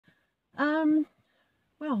Um,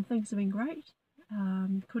 well, things have been great.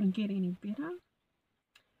 Couldn't get any better.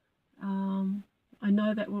 Um, I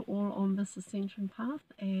know that we're all on this ascension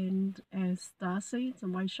path, and as star seeds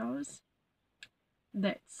and way showers,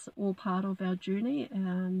 that's all part of our journey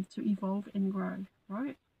to evolve and grow,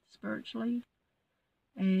 right? Spiritually,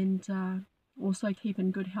 and also keep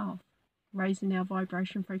in good health, raising our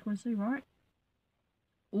vibration frequency, right?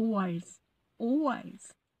 Always,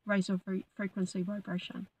 always raise your frequency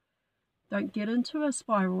vibration. Don't get into a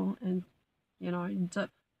spiral and,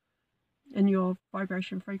 dip in your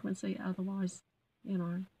vibration frequency. Otherwise,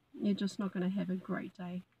 you're just not going to have a great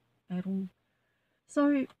day at all.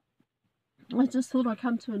 So I just thought I'd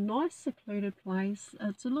come to a nice secluded place.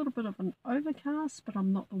 It's a little bit of an overcast, but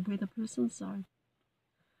I'm not the weather person, so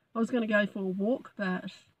I was going to go for a walk, but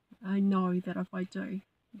I know that if I do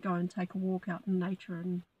go and take a walk out in nature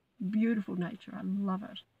and beautiful nature, I love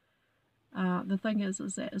it. The thing is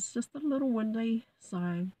that it's just a little windy,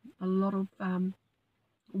 so a lot of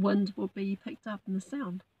wind will be picked up in the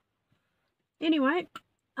sound. Anyway,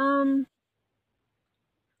 um,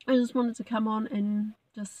 I just wanted to come on and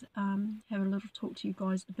just have a little talk to you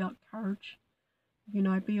guys about courage.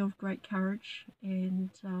 Be of great courage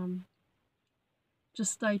and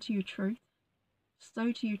just stay to your truth.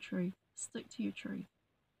 Stay to your truth. Stick to your truth.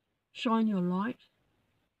 Shine your light.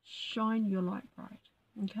 Shine your light bright.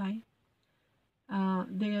 Okay?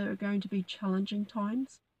 There are going to be challenging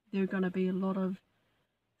times. There are going to be a lot of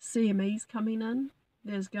CMEs coming in.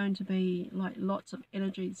 There's going to be like lots of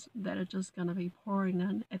energies that are just going to be pouring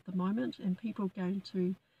in at the moment, and people are going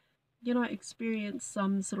to, experience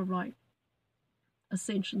some sort of like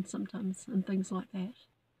ascension symptoms and things like that.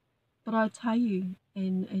 But I tell you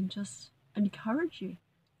and just encourage you,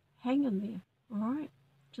 hang in there, all right?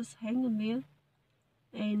 Just hang in there,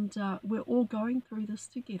 and we're all going through this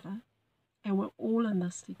together, and we're all in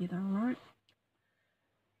this together, all right?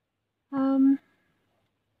 Um,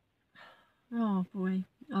 oh boy,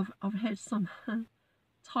 I've had some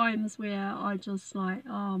times where I just like,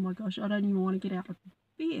 oh my gosh, I don't even want to get out of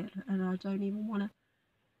bed, and I don't even want to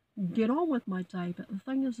get on with my day. But the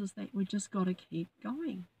thing is that we just got to keep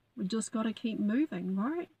going. We just got to keep moving,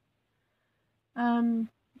 right? Um,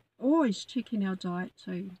 Always checking our diet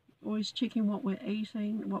too. Always checking what we're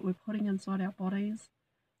eating, what we're putting inside our bodies.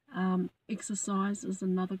 Exercise is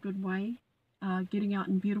another good way. Getting out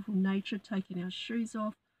in beautiful nature, taking our shoes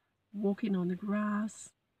off, walking on the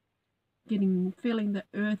grass, feeling the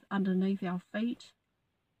earth underneath our feet,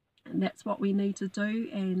 and that's what we need to do,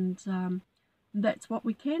 and that's what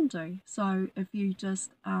we can do. So if you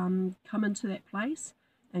just come into that place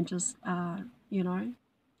and just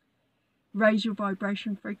raise your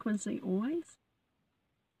vibration frequency always,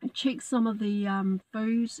 and check some of the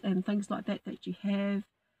foods and things like that you have.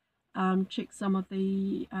 Check some of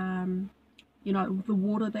the the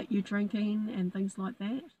water that you're drinking and things like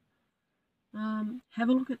that. Have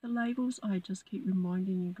a look at the labels. I just keep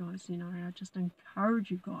reminding you guys, I just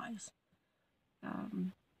encourage you guys.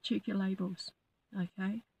 Check your labels,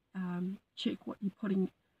 okay? Check what you're putting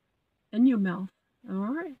in your mouth, all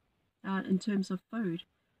right? In terms of food,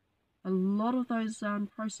 a lot of those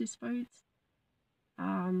processed foods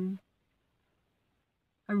are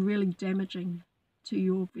really damaging to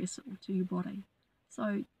your vessel, to your body.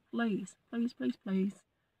 So please, please, please, please,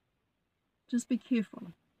 just be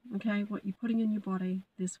careful, okay? What you're putting in your body.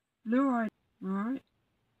 There's fluoride, all right?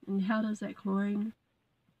 And how does that chlorine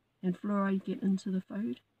and fluoride get into the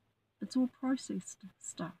food? It's all processed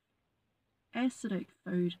stuff, acidic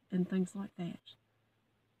food and things like that.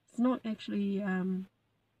 It's not actually,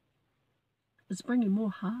 it's bringing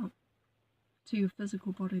more harm to your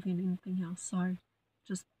physical body than anything else. So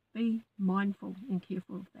just be mindful and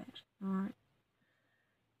careful of that, all right?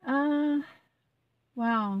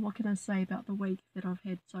 Wow, what can I say about the week that I've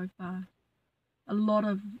had so far? A lot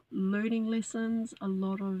of learning lessons, a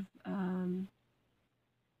lot of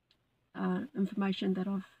information that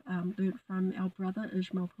I've learned from our brother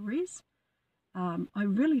Ismail Perez. I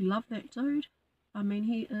really love that dude. I mean,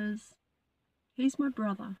 he's my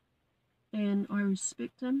brother, and I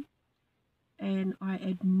respect him, and I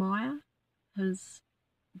admire his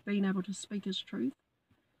being able to speak his truth.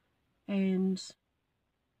 And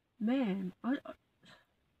man,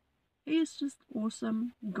 he is just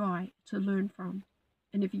awesome guy to learn from.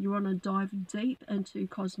 And if you want to dive deep into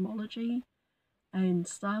cosmology and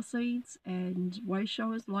star seeds and way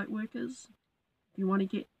showers, light workers, if you want to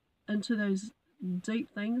get into those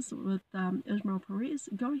deep things with Ismail Perez,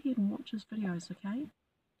 go ahead and watch his videos, okay?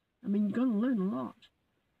 I mean, you're going to learn a lot.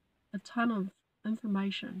 A ton of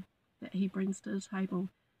information that he brings to the table,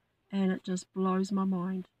 and it just blows my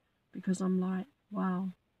mind because I'm like, wow,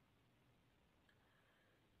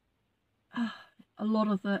 a lot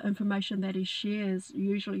of the information that he shares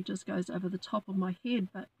usually just goes over the top of my head,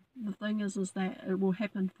 but the thing is that it will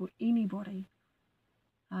happen for anybody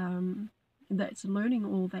that's learning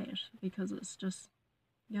all that, because it's just,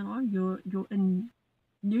 you know, you're in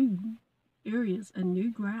new areas and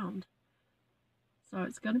new ground, so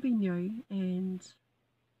it's going to be new, and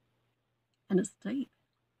it's deep,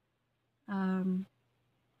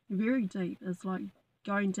 very deep. It's like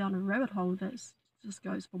going down a rabbit hole that just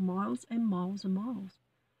goes for miles and miles and miles.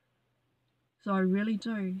 So I really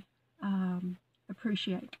do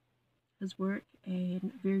appreciate his work,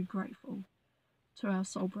 and very grateful to our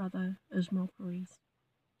soul brother Ismail Perez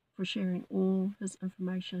for sharing all his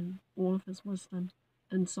information, all of his wisdom,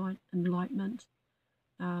 insight, enlightenment,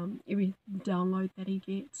 every download that he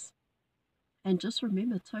gets. And just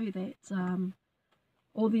remember too that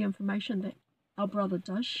all the information that our brother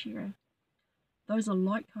does share, those are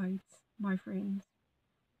light codes, my friends.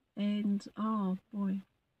 And oh boy,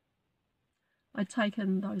 I take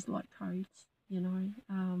in those light codes, you know.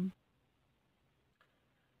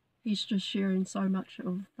 He's just sharing so much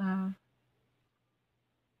of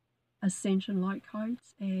ascension light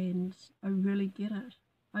codes, and I really get it.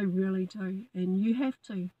 I really do. And you have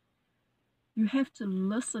to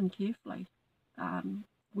listen carefully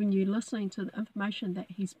when you're listening to the information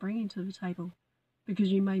that he's bringing to the table,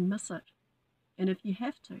 because you may miss it. And if you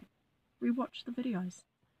have to, rewatch the videos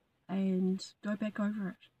and go back over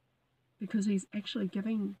it, because he's actually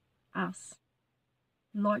giving us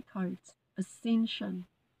light codes, ascension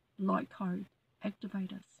light code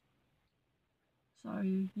activators.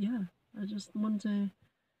 So yeah, I just wanted to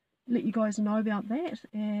let you guys know about that,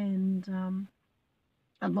 and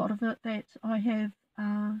a lot of it that I have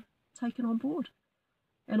taken on board,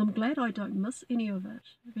 and I'm glad I don't miss any of it,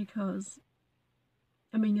 because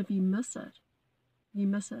I mean, if you miss it, you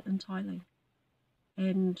miss it entirely.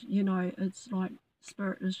 And you know, it's like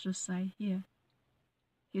Spirit is just saying,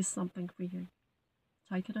 here's something for you,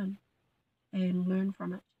 take it in and learn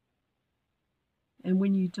from it. And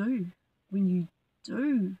when you do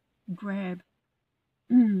grab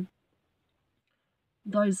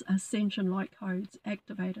those ascension light codes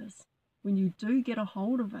activators, when you do get a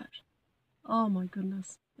hold of it, oh my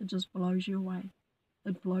goodness, it just blows you away.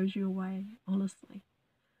 It blows you away, honestly.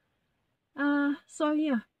 So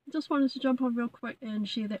yeah, just wanted to jump on real quick and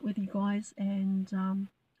share that with you guys, and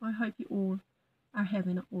I hope you all are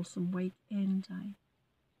having an awesome week and day.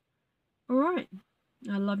 Alright,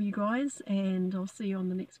 I love you guys, and I'll see you on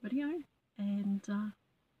the next video, and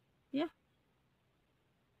yeah,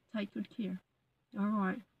 take good care.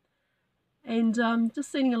 Alright, and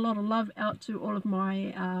just sending a lot of love out to all of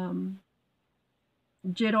my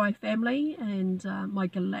Jedi family, and my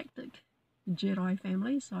Galactic Jedi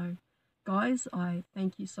family. So guys, I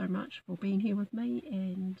thank you so much for being here with me,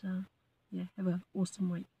 and yeah, have an awesome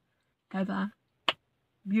week. Have a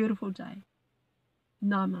beautiful day.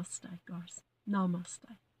 Namaste, guys.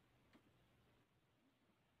 Namaste.